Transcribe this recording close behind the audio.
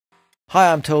Hi,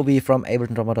 I'm Toby from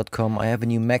abletondrummer.com. I have a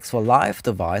new Max for Live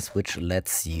device which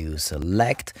lets you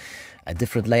select a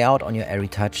different layout on your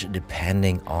Erae Touch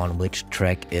depending on which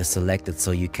track is selected.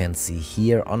 So you can see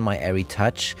here on my Erae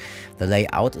Touch the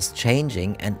layout is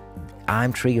changing, and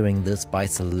I'm triggering this by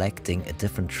selecting a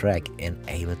different track in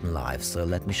Ableton Live. So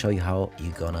let me show you how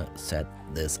you're gonna set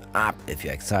this up if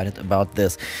you're excited about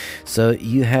this. So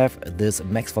you have this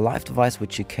Max for Live device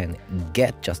which you can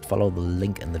get, just follow the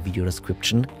link in the video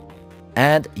description.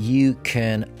 And you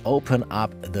can open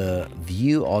up the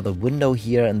view or the window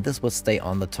here, and this will stay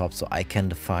on the top, so I can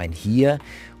define here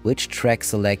which track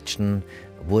selection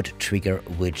would trigger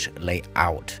which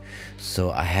layout. So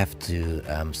I have to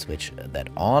switch that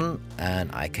on,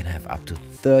 and I can have up to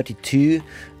 32,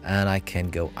 and I can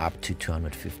go up to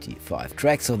 255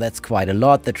 tracks. So that's quite a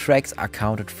lot. The tracks are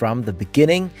counted from the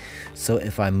beginning. So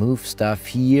if I move stuff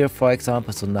here, for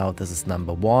example, so now this is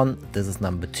number 1, this is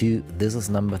number 2, this is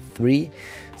number 3.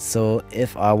 So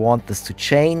if I want this to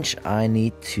change, I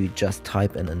need to just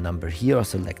type in a number here or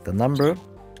select the number.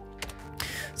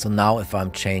 So now if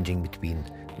I'm changing between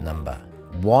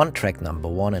track number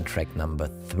 1 and track number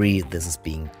 3, this is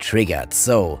being triggered.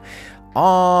 So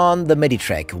on the MIDI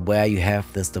track where you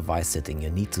have this device sitting,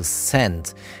 you need to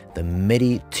send the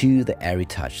MIDI to the Erae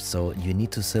Touch. So you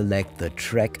need to select the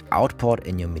track output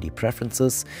in your MIDI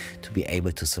preferences to be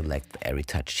able to select the Erae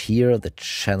Touch here. The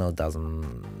channel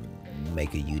doesn't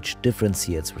make a huge difference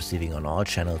here, it's receiving on all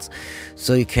channels.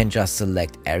 So you can just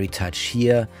select Erae Touch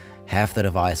here, have the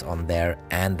device on there,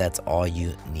 and that's all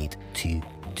you need to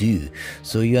do.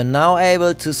 So you're now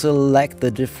able to select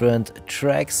the different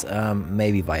tracks,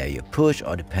 maybe via your push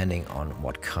or depending on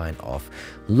what kind of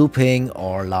looping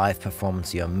or live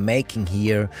performance you're making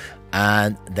here,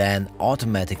 and then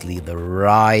automatically the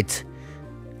right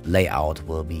layout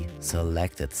will be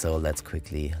selected. So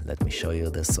let me show you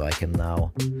this. So I can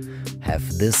now have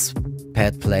this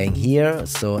pad playing here.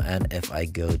 So, and if I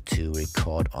go to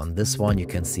record on this one, you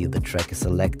can see the track is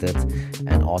selected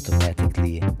and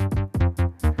automatically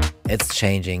it's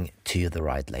changing to the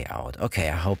right layout. Okay,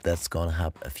 I hope that's gonna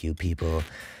help a few people.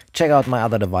 Check out my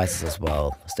other devices as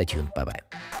well. Stay tuned. Bye bye.